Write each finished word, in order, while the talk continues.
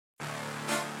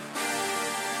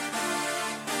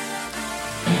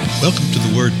Welcome to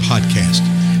the Word Podcast.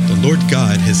 The Lord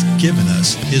God has given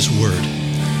us His Word.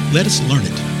 Let us learn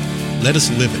it. Let us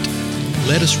live it.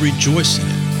 Let us rejoice in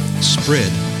it.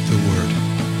 Spread the Word.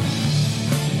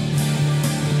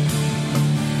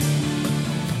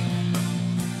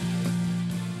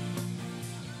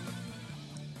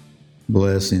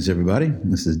 Blessings, everybody.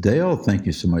 This is Dale. Thank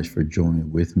you so much for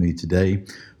joining with me today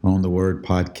on the Word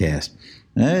Podcast.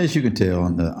 As you can tell,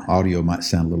 the audio might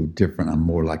sound a little different. I'm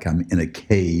more like I'm in a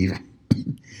cave.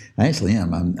 I actually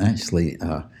am. I'm actually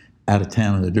out of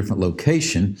town in a different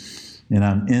location, and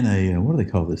I'm in a, what do they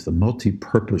call this? The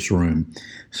multi-purpose room.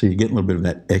 So you get a little bit of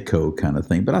that echo kind of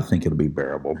thing, but I think it'll be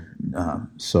bearable.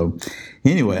 So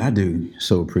anyway, I do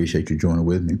so appreciate you joining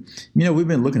with me. You know, we've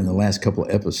been looking in the last couple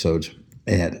of episodes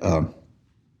at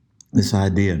this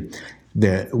idea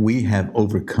that we have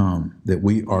overcome, that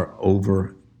we are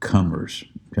overcomers.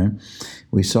 Okay,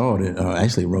 we saw it in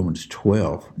actually Romans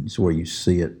 12. It's where you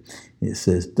see it. It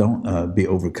says, "Don't be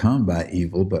overcome by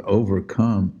evil, but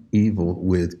overcome evil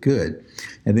with good."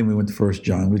 And then we went to 1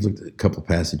 John. We looked at a couple of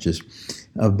passages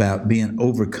about being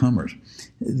overcomers.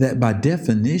 That by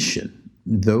definition,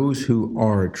 those who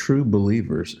are true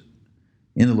believers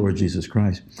in the Lord Jesus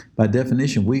Christ, by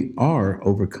definition, we are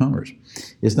overcomers.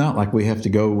 It's not like we have to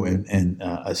go and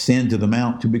ascend to the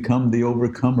mount to become the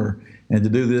overcomer and to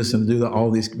do this and to do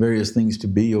all these various things to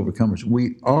be overcomers.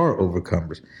 We are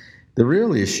overcomers. The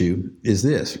real issue is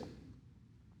this: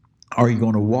 are you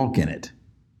going to walk in it?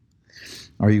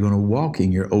 Are you going to walk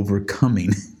in your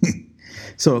overcoming?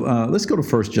 So let's go to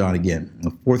 1 John again,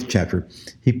 the 4th chapter.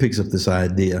 He picks up this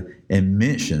idea and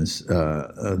mentions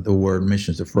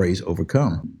the phrase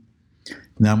overcome.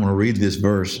 Now I'm going to read this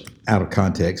verse out of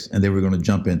context, and then we're going to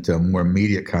jump into a more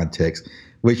immediate context,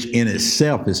 which in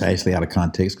itself is actually out of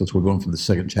context because we're going from the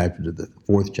 2nd chapter to the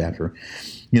 4th chapter.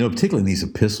 You know, particularly in these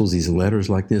epistles, these letters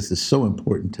like this, it's so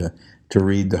important to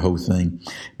read the whole thing.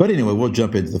 But anyway, we'll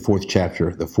jump into the 4th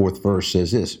chapter. The 4th verse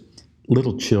says this: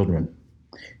 "Little children,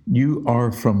 you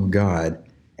are from God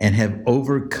and have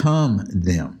overcome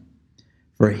them.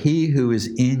 For he who is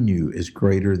in you is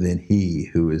greater than he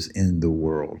who is in the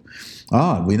world."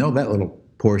 We know that little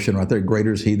portion right there.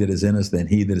 Greater is he that is in us than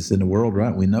he that is in the world,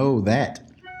 right? We know that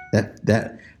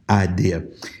idea.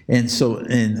 And so,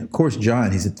 and of course,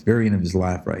 John, he's at the very end of his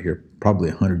life right here, probably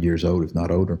 100 years old, if not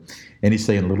older. And he's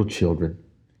saying, little children.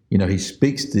 You know, he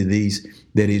speaks to these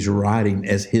that he's writing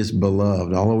as his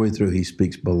beloved. All the way through, he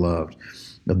speaks beloved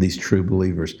of these true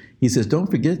believers. He says, don't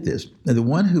forget this. And the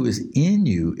one who is in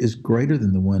you is greater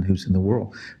than the one who's in the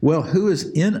world. Well, who is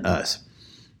in us?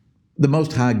 The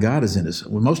Most High God is in us.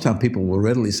 Well, most time people will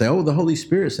readily say, oh, the Holy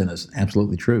Spirit's in us.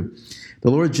 Absolutely true.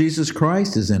 The Lord Jesus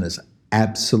Christ is in us.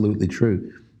 Absolutely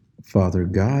true. Father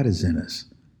God is in us.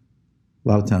 A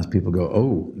lot of times people go,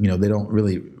 oh, you know, they don't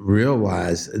really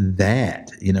realize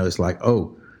that. You know, it's like,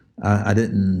 oh, I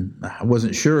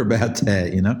wasn't sure about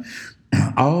that, you know.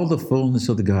 All the fullness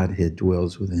of the Godhead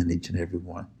dwells within each and every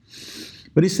one.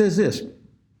 But he says this: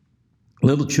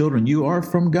 little children, you are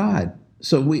from God.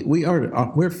 So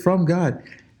we're from God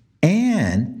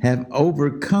and have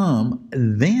overcome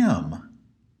them.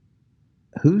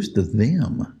 Who's the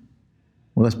them?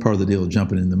 Well, that's part of the deal of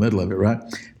jumping in the middle of it, right?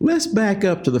 Let's back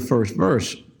up to the first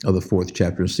verse of the 4th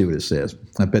chapter and see what it says.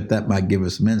 I bet that might give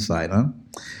us some insight, huh?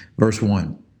 Verse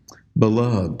 1,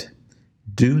 "Beloved,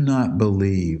 do not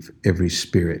believe every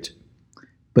spirit,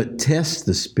 but test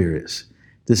the spirits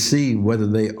to see whether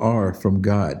they are from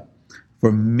God.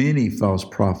 For many false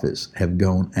prophets have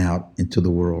gone out into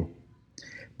the world.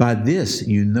 By this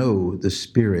you know the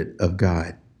Spirit of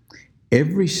God.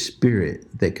 Every spirit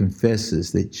that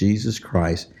confesses that Jesus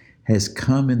Christ has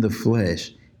come in the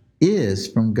flesh is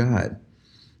from God.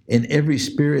 And every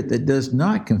spirit that does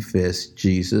not confess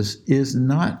Jesus is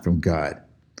not from God.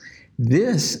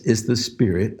 This is the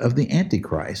spirit of the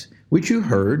Antichrist, which you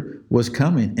heard was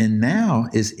coming and now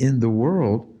is in the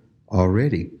world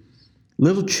already.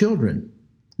 Little children,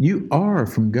 you are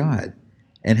from God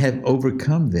and have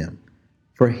overcome them.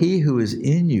 For he who is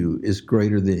in you is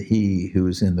greater than he who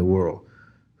is in the world."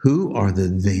 Who are the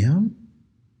them?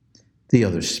 The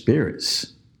other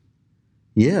spirits.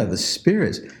 Yeah, the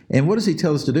spirits. And what does he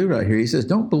tell us to do right here? He says,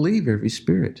 don't believe every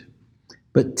spirit,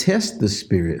 but test the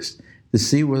spirits to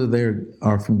see whether they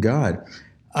are from God.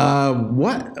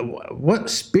 What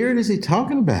spirit is he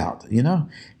talking about? You know,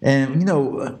 and you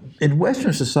know, in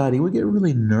Western society, we get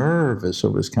really nervous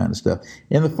over this kind of stuff.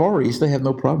 In the Far East, they have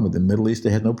no problem with it. In the Middle East, they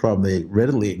have no problem. They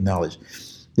readily acknowledge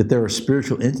that there are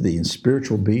spiritual entities and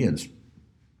spiritual beings.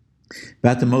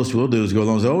 About the most we'll do is go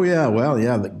along and say, oh yeah, well,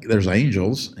 yeah, there's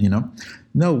angels, you know.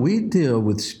 No, we deal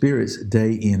with spirits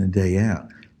day in and day out.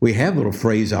 We have little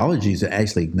phraseologies that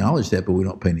actually acknowledge that, but we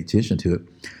don't pay any attention to it.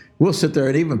 We'll sit there,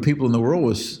 and even people in the world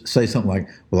will say something like,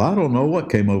 well, I don't know what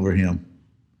came over him.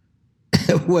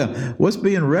 Well, what's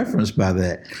being referenced by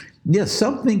that? Yes,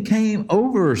 something came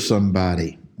over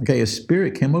somebody. Okay, a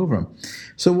spirit came over him.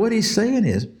 So what he's saying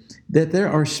is that there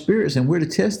are spirits, and we're to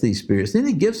test these spirits. Then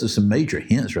he gives us some major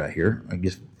hints right here. I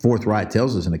guess Fourth Rite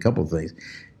tells us in a couple of things.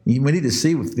 We need to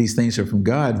see if these things are from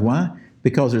God. Why?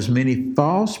 Because there's many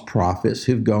false prophets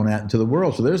who've gone out into the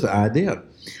world. So there's the idea,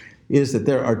 is that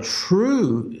there are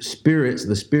true spirits.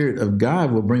 The Spirit of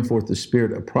God will bring forth the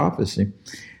spirit of prophecy.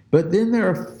 But then there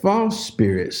are false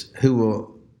spirits who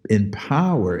will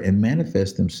empower and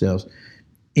manifest themselves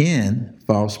in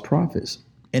false prophets.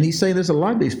 And he's saying there's a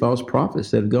lot of these false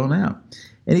prophets that have gone out.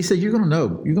 And he said, you're going to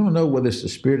know. You're going to know whether it's the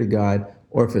Spirit of God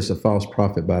or if it's a false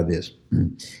prophet by this.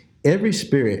 Every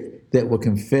spirit that will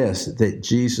confess that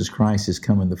Jesus Christ has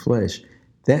come in the flesh,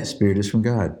 that spirit is from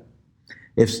God.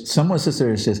 If someone sits there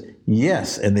and says,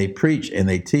 yes, and they preach and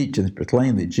they teach and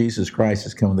proclaim that Jesus Christ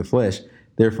has come in the flesh,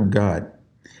 they're from God.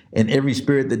 And every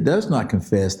spirit that does not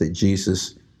confess that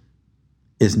Jesus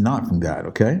is not from God,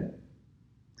 okay?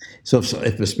 So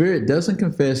if a spirit doesn't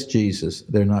confess Jesus,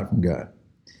 they're not from God.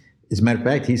 As a matter of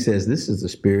fact, he says this is the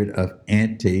spirit of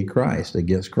Antichrist,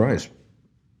 against Christ,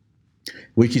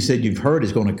 which he said you've heard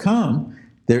is going to come.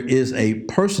 There is a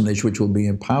personage which will be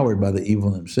empowered by the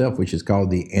evil himself, which is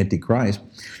called the Antichrist,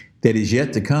 that is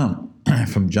yet to come.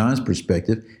 From John's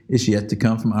perspective, is yet to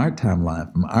come from our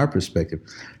timeline, from our perspective.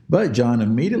 But John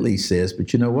immediately says,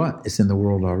 but you know what? It's in the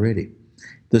world already.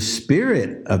 The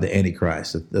spirit of the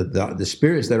Antichrist, the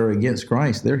spirits that are against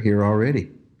Christ, they're here already.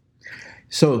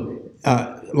 So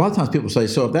a lot of times people say,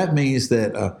 so if that means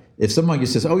that if someone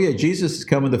says, oh yeah, Jesus has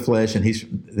come in the flesh and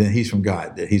then he's from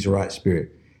God, that he's the right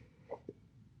spirit.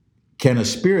 Can a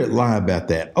spirit lie about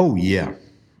that? Oh yeah.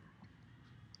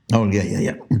 Oh,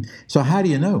 yeah. So how do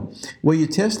you know? Well, you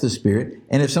test the spirit,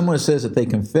 and if someone says that they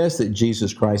confess that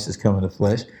Jesus Christ has come in the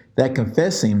flesh, that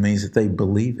confessing means that they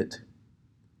believe it.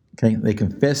 Okay? They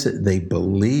confess it, they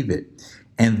believe it,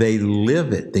 and they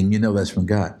live it, then you know that's from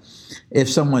God. If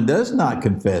someone does not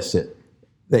confess it,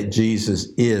 that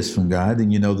Jesus is from God,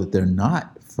 then you know that they're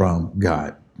not from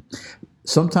God.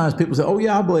 Sometimes people say, oh,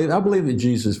 yeah, I believe that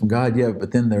Jesus is from God, yeah,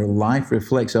 but then their life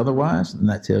reflects otherwise, and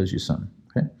that tells you something.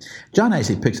 Okay. John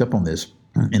actually picks up on this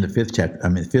in the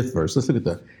fifth verse. Let's look at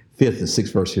the fifth and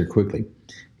sixth verse here quickly.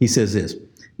 He says this,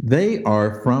 they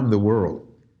are from the world,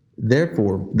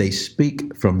 therefore they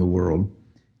speak from the world,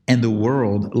 and the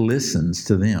world listens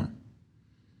to them.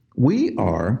 We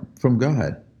are from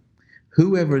God.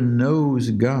 Whoever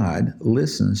knows God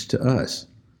listens to us.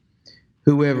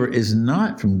 Whoever is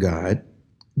not from God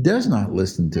does not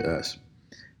listen to us.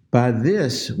 By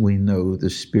this we know the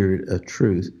spirit of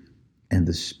truth and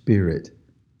the spirit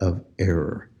of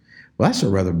error. Well, that's a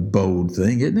rather bold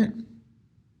thing, isn't it?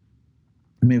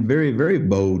 I mean, very, very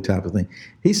bold type of thing.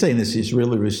 He's saying this is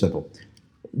really, really simple.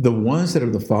 The ones that are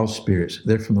the false spirits,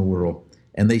 they're from the world,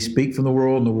 and they speak from the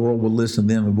world, and the world will listen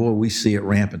to them. And boy, we see it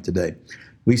rampant today.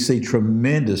 We see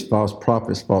tremendous false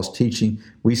prophets, false teaching.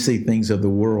 We see things of the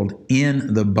world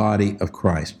in the body of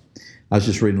Christ. I was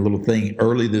just reading a little thing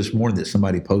early this morning that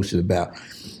somebody posted about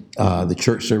the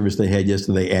church service they had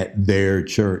yesterday at their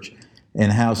church,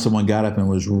 and how someone got up and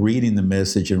was reading the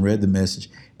message and read the message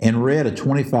and read a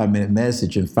 25-minute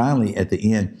message, and finally at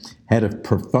the end had a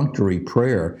perfunctory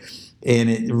prayer. And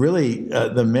it really,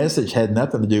 the message had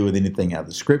nothing to do with anything out of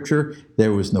the scripture.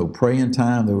 There was no praying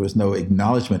time. There was no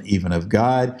acknowledgement even of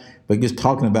God, but just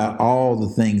talking about all the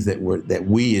things that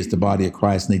we as the body of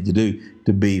Christ need to do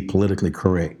to be politically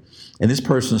correct. And this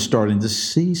person is starting to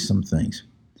see some things,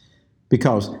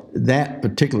 because that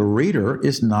particular reader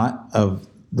is not of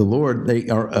the Lord. They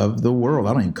are of the world.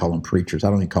 I don't even call them preachers. I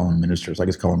don't even call them ministers. I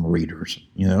just call them readers,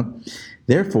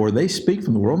 Therefore, they speak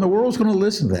from the world, and the world's going to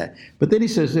listen to that. But then he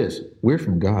says this, we're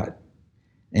from God,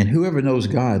 and whoever knows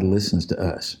God listens to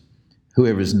us.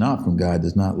 Whoever is not from God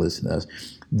does not listen to us.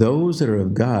 Those that are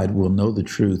of God will know the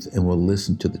truth and will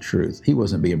listen to the truth. He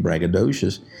wasn't being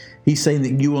braggadocious. He's saying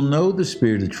that you will know the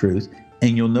spirit of truth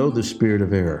and you'll know the spirit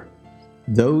of error.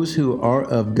 Those who are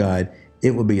of God,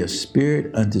 it will be a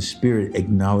spirit unto spirit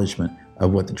acknowledgement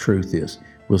of what the truth is.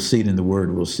 We'll see it in the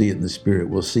Word. We'll see it in the Spirit.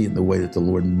 We'll see it in the way that the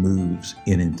Lord moves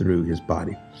in and through His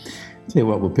body. Tell you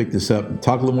what, we'll pick this up and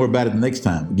talk a little more about it next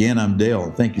time. Again, I'm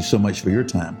Dale. Thank you so much for your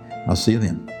time. I'll see you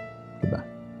then.